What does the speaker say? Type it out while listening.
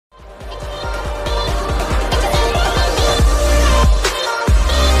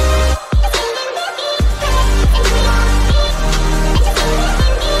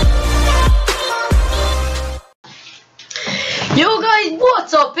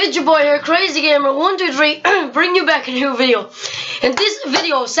It's your boy here, Crazy Gamer 123, bring you back a new video. And this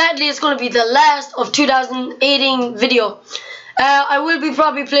video, sadly, is going to be the last of 2018 video. I will be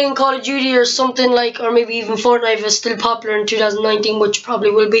probably playing Call of Duty or something like, or maybe even FORTNITE if it's still popular in 2019, which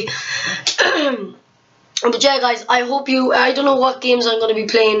probably will be. But yeah, guys, I hope you, I don't know what games I'm going to be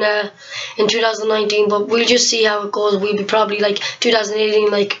playing in 2019, but we'll just see how it goes. We'll be probably like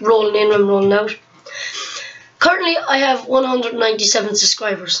 2018, like rolling in and rolling out. Currently, I have 197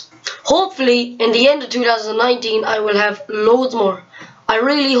 subscribers. Hopefully, in the end of 2019, I will have loads more. I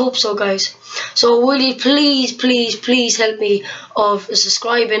really hope so, guys. So, will you please help me of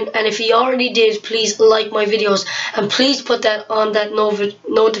subscribing? And if you already did, please like my videos. And please put that on that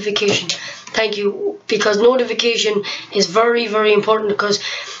notification. Thank you. Because notification is very important, because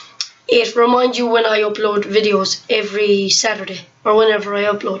it reminds you when I upload videos every Saturday. Or whenever I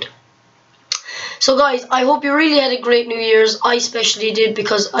upload. So guys, I hope you really had a great New Year's. I especially did,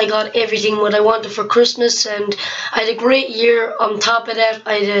 because I got everything what I wanted for Christmas, and I had a great year. On top of that,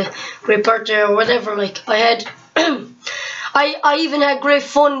 I had a great birthday or whatever. Like I had, I even had great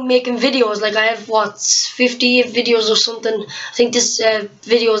fun making videos. Like I had what, 58 videos or something. I think this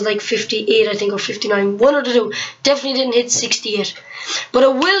video is like 58, I think, or 59. One or the two. Definitely didn't hit 68. But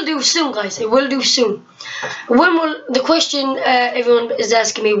it will do soon, guys. It will do soon. When will, the question everyone is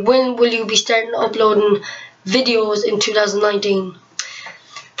asking me, when will you be starting uploading videos in 2019?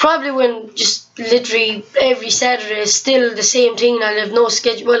 Probably when just literally every Saturday is still the same thing. I'll have no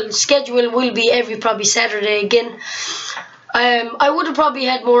schedule. Well, schedule will be every probably Saturday again. I would have probably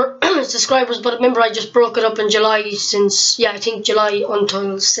had more subscribers, but remember I just broke it up in July since, yeah, I think July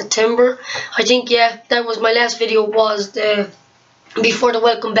until September. I think, yeah, that was my last video, was the before the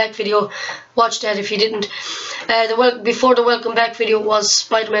welcome back video. Watch that if you didn't. Before the welcome back video was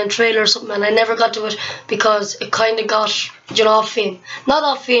Spider-Man trailer or something, and I never got to it because it kind of got, you know, off fame. Not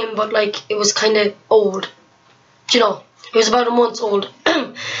off fame, but like it was kind of old. You know, it was about a month old.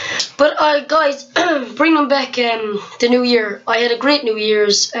 But guys, bringing back the new year. I had a great New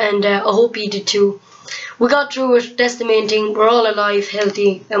Year's, and I hope you did too. We got through it. That's the main thing. We're all alive,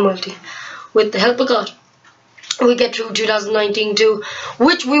 healthy, and wealthy, with the help of God. We get through 2019 too,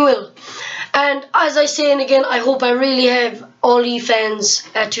 which we will. And as I say, and again, I hope I really have all you fans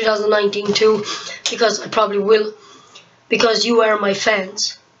at 2019 too, because I probably will, because you are my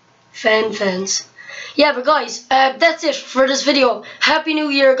fans. Fans. Yeah, but guys, that's it for this video. Happy New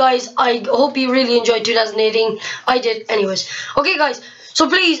Year, guys. I hope you really enjoyed 2018. I did anyways. Okay, guys. So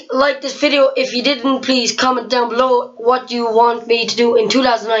please like this video. If you didn't, please comment down below what you want me to do in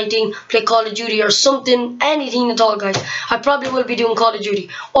 2019. Play Call of Duty or something, anything at all, guys. I probably will be doing Call of Duty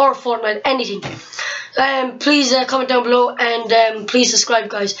or Fortnite, anything. Please comment down below, and please subscribe,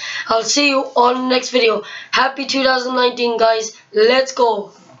 guys. I'll see you on the next video. Happy 2019, guys. Let's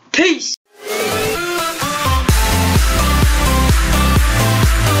go. Peace.